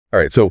All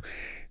right. So,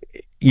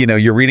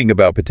 you're reading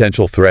about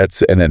potential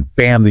threats, and then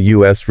bam, the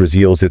U.S.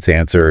 reveals its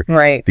answer.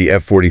 Right. The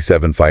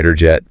F-47 fighter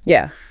jet.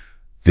 Yeah.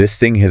 This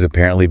thing has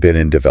apparently been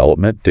in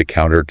development to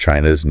counter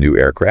China's new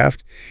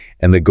aircraft,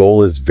 and the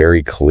goal is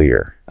very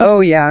clear. Oh,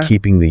 yeah.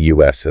 Keeping the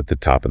U.S. at the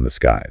top in the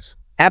skies.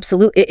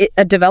 Absolutely.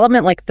 A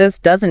development like this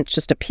doesn't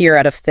just appear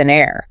out of thin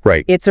air.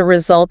 Right. It's a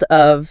result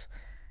of,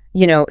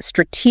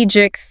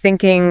 strategic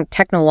thinking,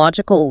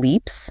 technological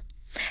leaps,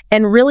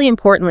 and really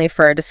importantly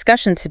for our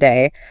discussion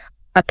today,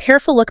 a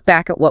careful look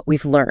back at what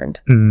we've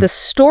learned. The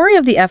story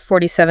of the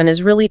F-47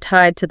 is really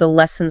tied to the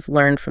lessons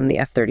learned from the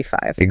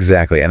F-35.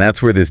 Exactly. And that's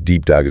where this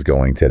deep dive is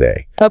going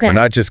today. Okay. We're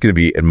not just going to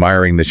be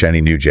admiring the shiny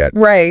new jet.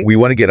 Right. We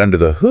want to get under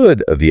the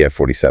hood of the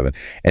F-47.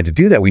 And to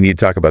do that, we need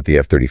to talk about the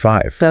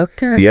F-35.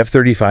 Okay. The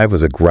F-35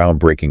 was a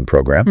groundbreaking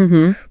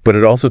program, but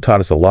it also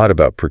taught us a lot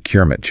about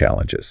procurement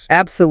challenges.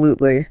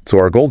 Absolutely. So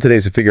our goal today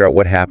is to figure out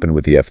what happened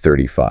with the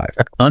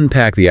F-35,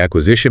 unpack the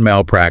acquisition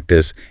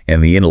malpractice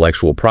and the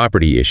intellectual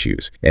property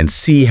issues, and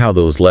see how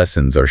those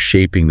lessons are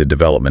shaping the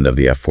development of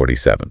the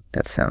F-47.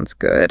 That sounds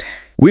good.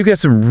 We've got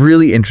some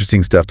really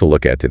interesting stuff to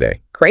look at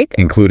today, Great.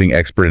 including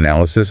expert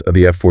analysis of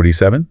the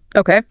F-47,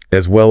 Okay.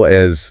 as well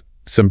as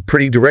some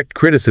pretty direct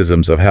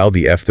criticisms of how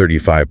the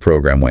F-35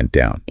 program went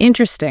down.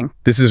 Interesting.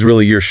 This is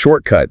really your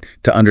shortcut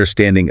to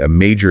understanding a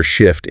major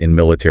shift in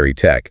military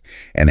tech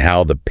and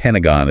how the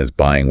Pentagon is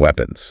buying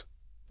weapons.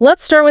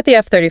 Let's start with the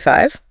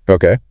F-35.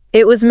 Okay.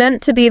 It was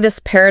meant to be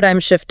this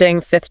paradigm-shifting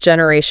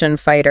fifth-generation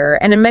fighter,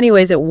 and in many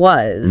ways it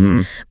was.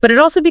 But it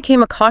also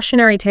became a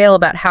cautionary tale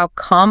about how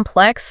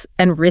complex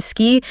and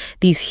risky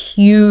these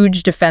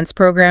huge defense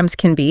programs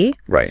can be.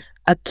 Right.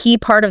 A key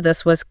part of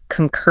this was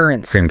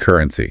concurrency.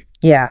 Concurrency.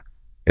 Yeah,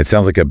 It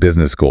sounds like a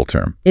business school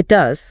term. it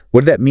does.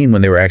 What did that mean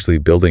when they were actually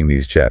building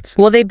these jets?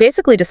 Well, they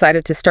basically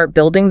decided to start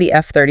building the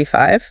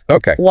F-35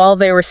 Okay. while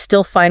they were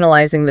still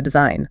finalizing the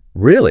design.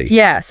 Really?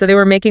 Yeah, so they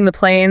were making the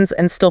planes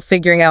and still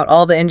figuring out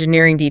all the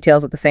engineering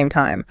details at the same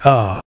time.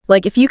 Oh.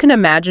 Like, if you can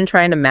imagine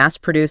trying to mass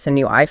produce a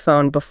new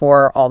iPhone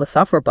before all the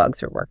software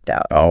bugs are worked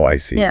out. Oh, I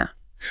see. Yeah.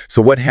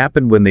 So what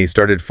happened when they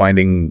started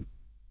finding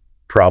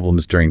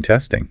problems during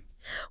testing?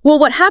 Well,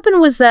 what happened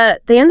was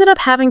that they ended up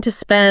having to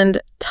spend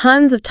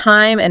tons of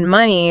time and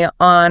money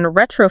on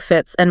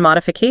retrofits and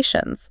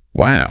modifications.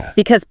 Wow.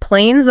 Because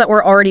planes that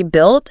were already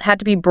built had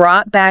to be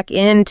brought back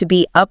in to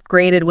be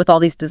upgraded with all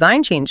these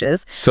design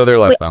changes. So they're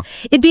left now.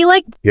 It'd be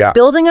like Yeah.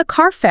 building a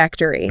car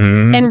factory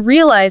and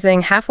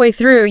realizing halfway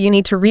through you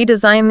need to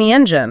redesign the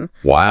engine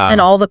Wow. and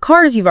all the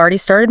cars you've already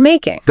started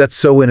making. That's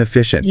so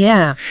inefficient.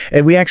 Yeah.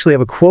 And we actually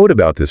have a quote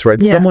about this,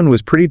 right? Yeah. Someone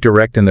was pretty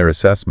direct in their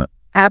assessment.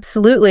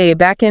 Absolutely.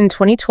 Back in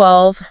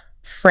 2012,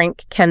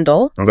 Frank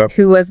Kendall, Okay.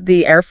 who was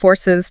the Air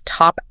Force's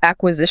top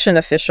acquisition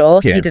official,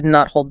 Yeah. he did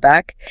not hold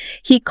back.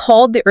 He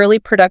called the early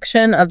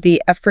production of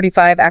the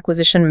F-35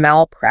 acquisition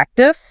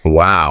malpractice.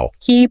 Wow.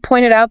 He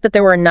pointed out that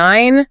there were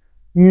 9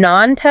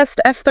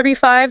 non-test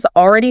F-35s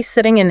already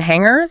sitting in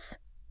hangars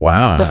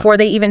Wow. before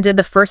they even did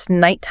the first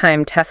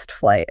nighttime test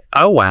flight.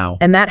 Oh, wow.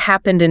 And that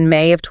happened in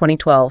May of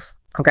 2012.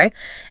 Okay.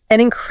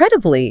 And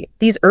incredibly,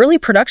 these early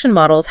production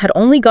models had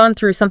only gone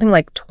through something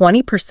like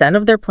 20%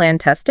 of their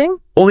planned testing.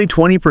 Only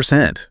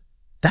 20%.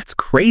 That's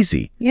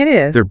crazy. It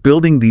is. They're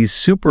building these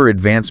super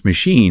advanced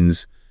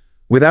machines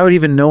without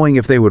even knowing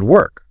if they would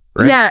work,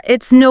 right? Yeah,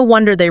 it's no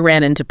wonder they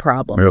ran into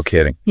problems. No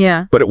kidding.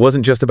 Yeah. But it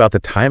wasn't just about the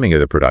timing of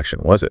the production,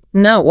 was it?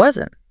 No, it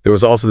wasn't. There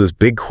was also this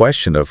big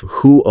question of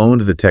who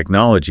owned the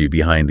technology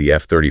behind the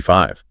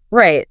F-35.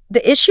 Right.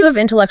 The issue of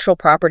intellectual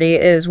property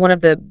is one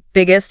of the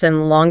biggest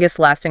and longest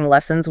lasting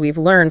lessons we've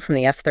learned from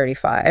the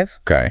F-35.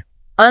 Okay.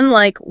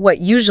 Unlike what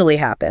usually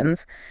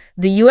happens,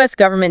 the U.S.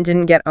 government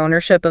didn't get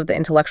ownership of the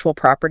intellectual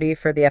property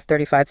for the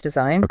F-35's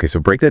design. Okay, so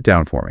break that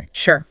down for me.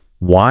 Sure.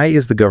 Why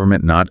is the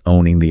government not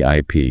owning the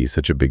IP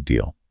such a big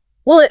deal?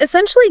 Well, it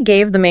essentially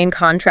gave the main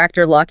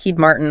contractor, Lockheed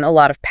Martin, a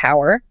lot of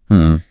power.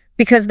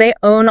 Because they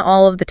own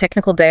all of the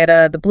technical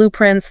data, the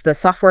blueprints, the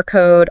software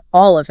code,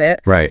 all of it.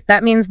 Right.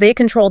 That means they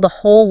control the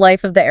whole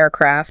life of the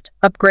aircraft,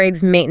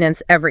 upgrades,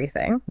 maintenance,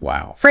 everything.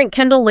 Wow. Frank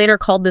Kendall later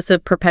called this a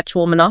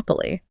perpetual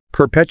monopoly.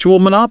 Perpetual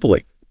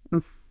monopoly.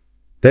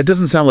 That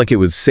doesn't sound like it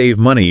would save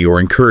money or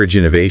encourage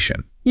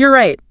innovation. You're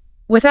right.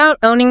 Without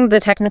owning the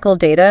technical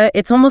data,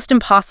 it's almost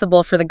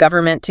impossible for the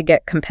government to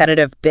get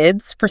competitive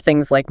bids for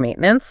things like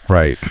maintenance.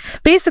 Right.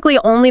 Basically,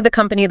 only the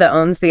company that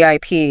owns the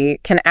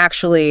IP can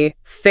actually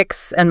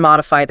fix and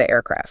modify the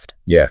aircraft.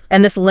 Yeah.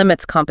 And this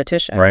limits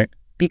competition. Right.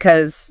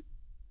 Because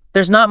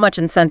there's not much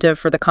incentive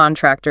for the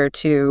contractor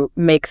to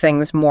make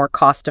things more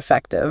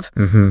cost-effective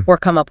or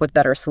come up with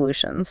better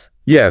solutions.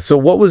 Yeah, so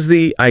what was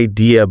the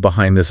idea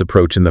behind this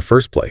approach in the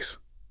first place?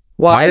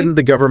 Why didn't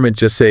the government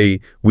just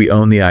say, we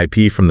own the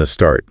IP from the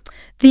start?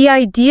 The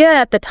idea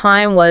at the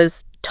time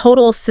was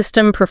total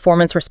system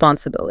performance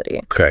responsibility.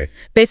 Okay.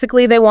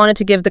 Basically, they wanted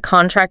to give the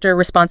contractor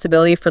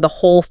responsibility for the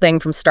whole thing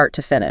from start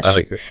to finish,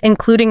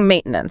 including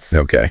maintenance.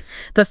 Okay.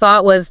 The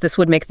thought was this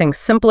would make things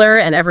simpler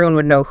and everyone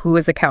would know who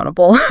is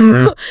accountable.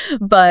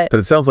 But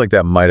it sounds like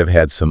that might have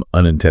had some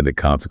unintended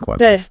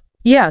consequences.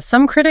 Yeah,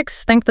 some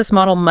critics think this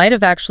model might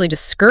have actually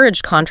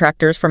discouraged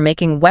contractors from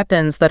making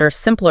weapons that are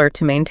simpler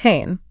to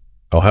maintain.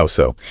 Oh, how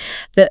so?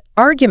 The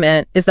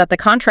argument is that the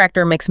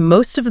contractor makes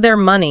most of their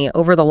money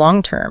over the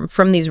long term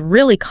from these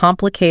really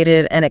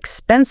complicated and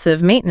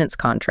expensive maintenance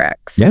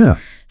contracts. Yeah.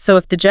 So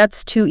if the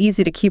jet's too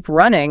easy to keep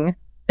running,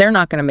 they're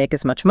not going to make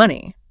as much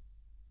money.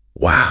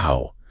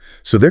 Wow.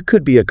 So there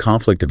could be a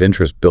conflict of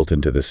interest built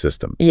into the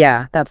system.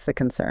 Yeah, that's the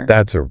concern.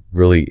 That's a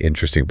really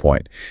interesting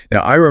point.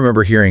 Now, I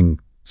remember hearing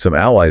some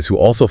allies who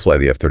also fly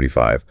the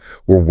F-35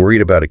 were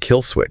worried about a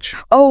kill switch.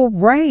 Oh,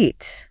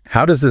 right.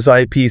 How does this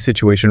IP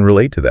situation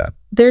relate to that?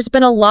 There's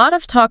been a lot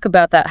of talk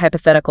about that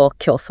hypothetical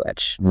kill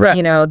switch. Right.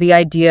 You know, the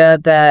idea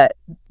that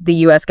the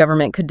U.S.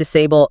 government could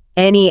disable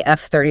any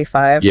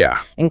F-35,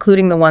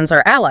 including the ones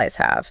our allies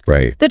have.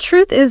 Right. The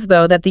truth is,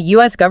 though, that the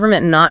U.S.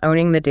 government not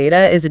owning the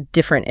data is a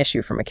different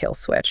issue from a kill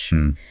switch.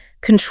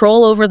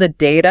 Control over the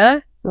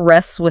data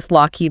rests with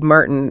Lockheed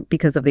Martin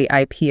because of the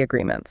IP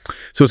agreements.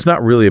 So it's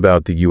not really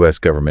about the U.S.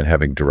 government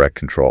having direct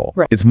control.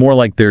 Right. It's more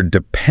like they're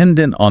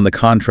dependent on the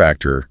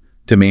contractor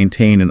to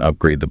maintain and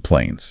upgrade the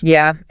planes.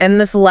 Yeah, and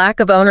this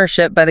lack of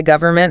ownership by the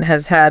government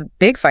has had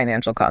big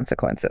financial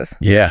consequences.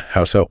 Yeah,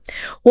 how so?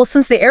 Well,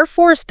 since the Air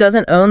Force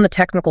doesn't own the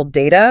technical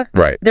data,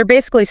 they're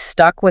basically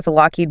stuck with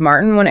Lockheed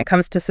Martin when it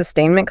comes to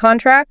sustainment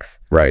contracts.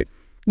 Right.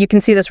 You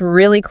can see this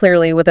really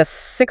clearly with a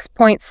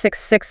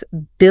 $6.66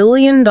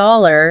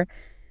 billion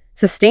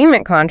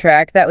sustainment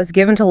contract that was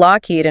given to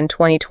Lockheed in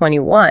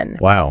 2021.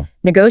 Wow.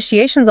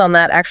 Negotiations on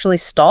that actually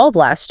stalled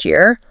last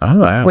year,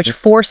 which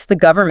forced the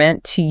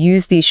government to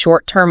use these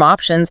short-term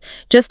options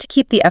just to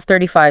keep the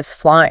F-35s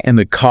flying. And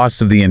the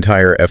cost of the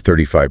entire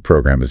F-35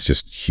 program is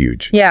just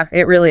huge. Yeah,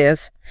 it really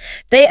is.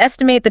 They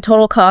estimate the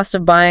total cost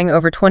of buying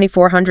over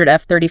 2,400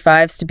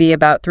 F-35s to be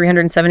about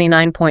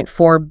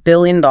 $379.4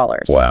 billion.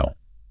 Wow.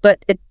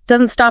 But it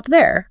doesn't stop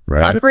there.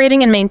 Right.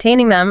 Operating and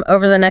maintaining them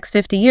over the next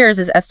 50 years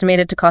is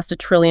estimated to cost $1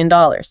 trillion.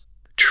 $1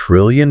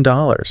 trillion?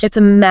 It's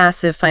a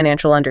massive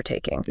financial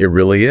undertaking. It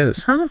really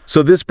is.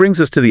 So this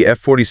brings us to the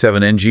F-47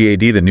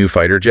 NGAD, the new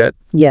fighter jet.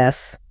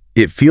 Yes.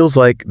 It feels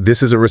like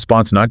this is a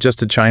response not just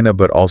to China,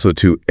 but also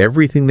to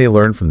everything they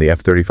learned from the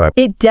F-35.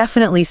 It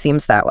definitely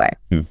seems that way.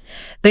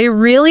 They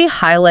really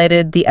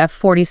highlighted the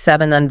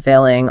F-47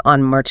 unveiling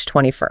on March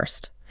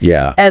 21st.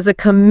 Yeah. As a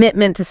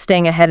commitment to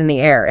staying ahead in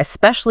the air,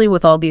 especially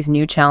with all these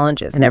new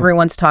challenges. And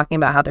everyone's talking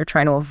about how they're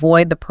trying to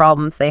avoid the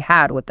problems they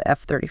had with the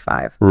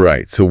F-35.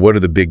 Right. So what are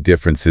the big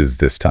differences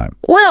this time?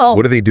 Well,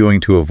 what are they doing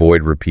to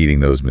avoid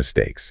repeating those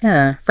mistakes?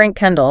 Yeah. Frank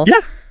Kendall,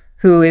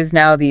 who is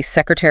now the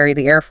Secretary of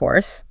the Air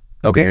Force,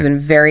 has been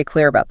very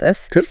clear about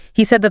this. Good.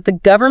 He said that the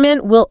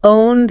government will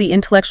own the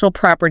intellectual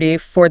property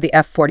for the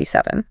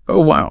F-47.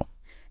 Oh, wow.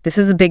 This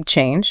is a big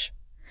change.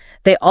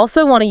 They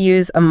also want to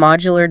use a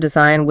modular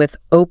design with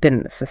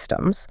open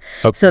systems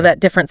so that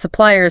different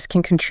suppliers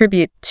can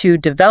contribute to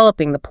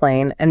developing the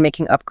plane and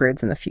making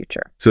upgrades in the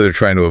future. So they're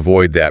trying to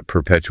avoid that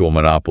perpetual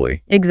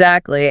monopoly.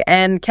 Exactly.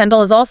 And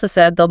Kendall has also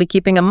said they'll be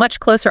keeping a much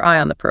closer eye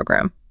on the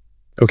program.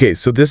 Okay,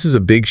 so this is a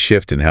big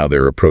shift in how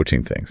they're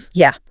approaching things.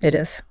 Yeah, it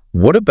is.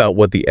 What about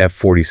what the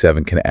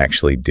F-47 can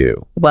actually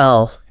do?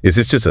 Well, is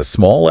this just a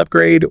small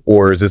upgrade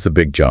or is this a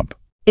big jump?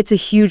 It's a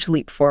huge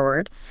leap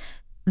forward.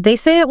 They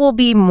say it will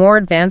be more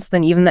advanced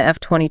than even the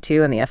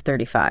F-22 and the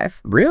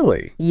F-35.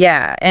 Really?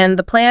 Yeah, and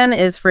the plan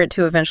is for it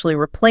to eventually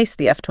replace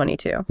the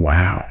F-22.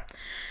 Wow.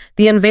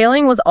 The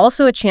unveiling was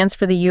also a chance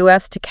for the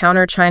U.S. to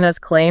counter China's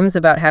claims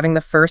about having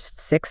the first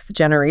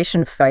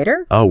sixth-generation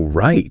fighter. Oh,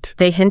 right.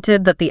 They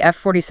hinted that the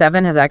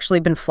F-47 has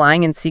actually been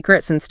flying in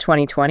secret since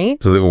 2020.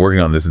 So they've been working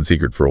on this in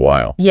secret for a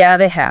while. Yeah,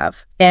 they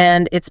have.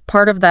 And it's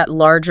part of that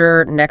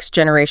larger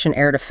next-generation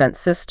air defense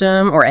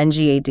system, or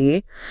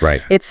NGAD.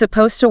 Right. It's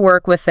supposed to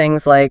work with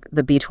things like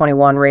the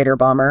B-21 Raider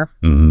bomber.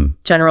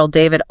 General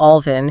David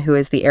Alvin, who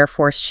is the Air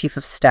Force Chief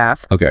of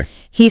Staff.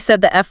 He said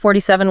the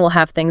F-47 will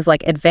have things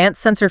like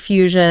advanced sensor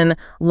fusion,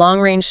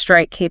 long-range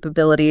strike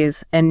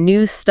capabilities, and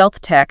new stealth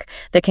tech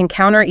that can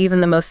counter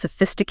even the most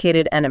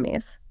sophisticated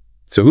enemies.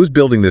 So who's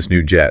building this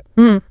new jet?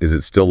 Is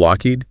it still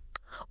Lockheed?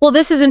 Well,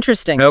 this is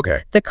interesting.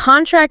 Okay. The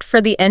contract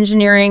for the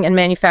engineering and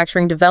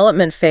manufacturing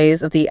development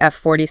phase of the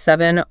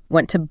F-47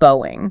 went to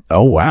Boeing.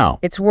 Oh, wow.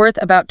 It's worth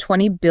about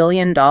 $20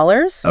 billion.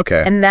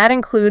 Okay. And that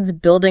includes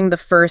building the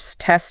first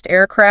test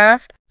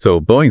aircraft. So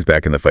Boeing's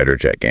back in the fighter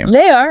jet game.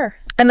 They are.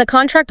 And the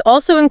contract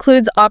also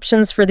includes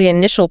options for the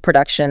initial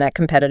production at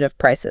competitive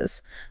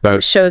prices,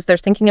 which shows they're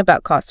thinking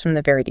about costs from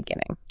the very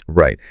beginning.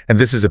 Right. And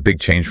this is a big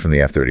change from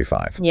the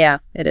F-35. Yeah,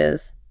 it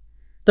is.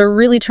 They're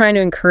really trying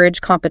to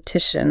encourage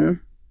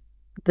competition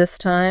this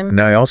time.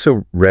 Now, I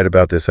also read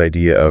about this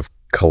idea of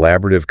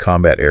collaborative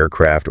combat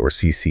aircraft, or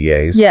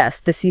CCAs.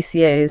 Yes, the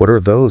CCAs. What are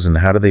those and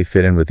how do they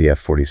fit in with the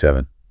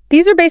F-47?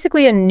 These are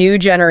basically a new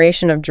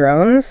generation of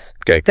drones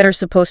Okay. that are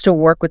supposed to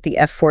work with the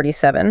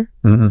F-47.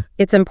 Mm-hmm.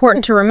 It's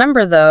important to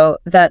remember, though,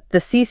 that the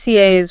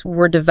CCAs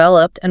were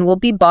developed and will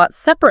be bought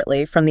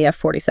separately from the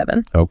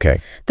F-47. Okay.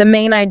 The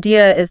main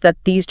idea is that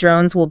these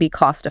drones will be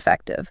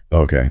cost-effective.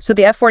 Okay. So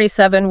the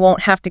F-47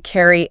 won't have to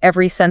carry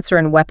every sensor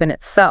and weapon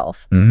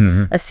itself.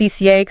 Mm-hmm. A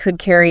CCA could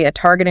carry a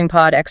targeting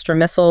pod, extra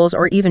missiles,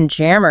 or even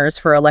jammers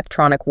for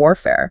electronic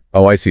warfare.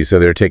 Oh, I see. So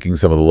they're taking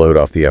some of the load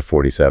off the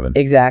F-47.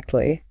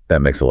 Exactly.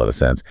 That makes a lot of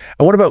sense.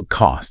 And what about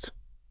cost?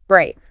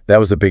 Right. That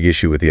was a big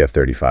issue with the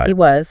F-35. It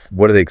was.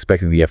 What are they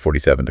expecting the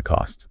F-47 to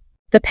cost?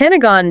 The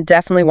Pentagon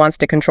definitely wants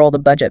to control the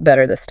budget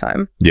better this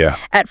time. Yeah.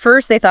 At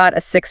first, they thought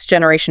a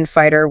sixth-generation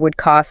fighter would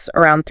cost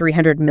around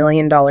 $300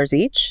 million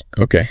each.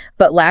 Okay.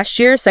 But last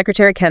year,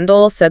 Secretary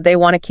Kendall said they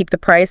want to keep the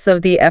price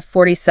of the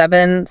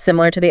F-47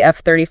 similar to the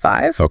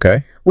F-35,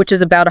 Okay. which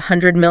is about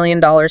 $100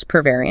 million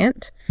per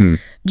variant. Hmm.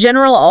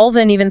 General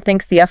Alvin even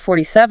thinks the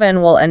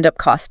F-47 will end up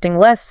costing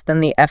less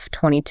than the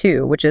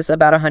F-22, which is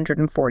about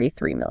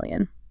 $143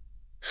 million.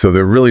 So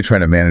they're really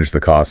trying to manage the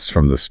costs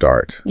from the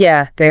start,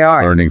 Yeah, they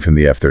are. learning from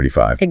the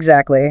F-35.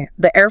 Exactly.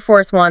 The Air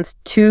Force wants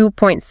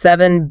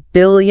 $2.7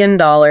 billion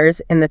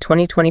in the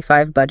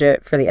 2025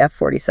 budget for the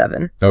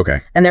F-47,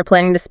 Okay. and they're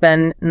planning to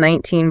spend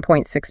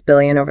 $19.6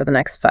 billion over the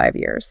next 5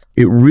 years.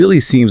 It really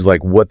seems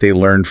like what they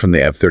learned from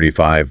the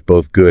F-35,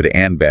 both good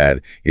and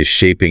bad, is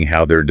shaping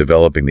how they're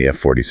developing the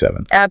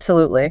F-47.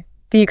 Absolutely.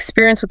 The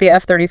experience with the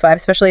F-35,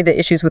 especially the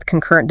issues with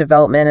concurrent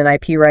development and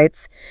IP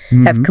rights,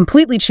 have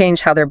completely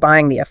changed how they're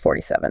buying the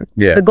F-47.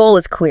 Yeah. The goal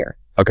is clear.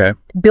 Okay.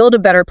 Build a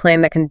better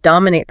plane that can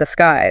dominate the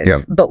skies, Yeah.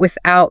 but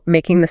without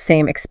making the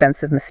same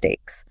expensive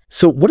mistakes.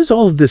 So what does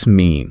all of this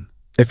mean?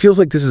 It feels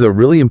like this is a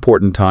really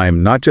important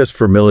time, not just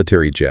for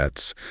military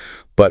jets,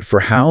 but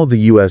for how the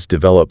U.S.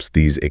 develops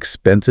these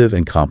expensive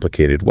and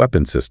complicated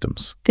weapon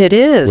systems. It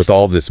is. With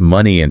all this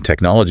money and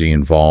technology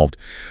involved,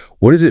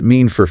 what does it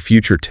mean for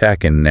future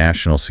tech and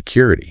national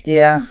security?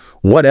 Yeah.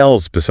 What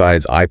else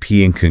besides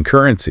IP and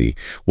concurrency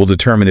will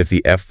determine if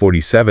the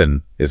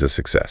F-47 is a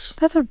success?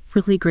 That's a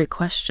really great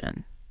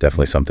question.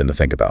 Definitely something to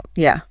think about.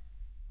 Yeah.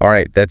 All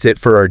right, that's it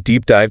for our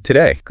deep dive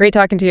today. Great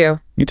talking to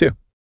you. You too.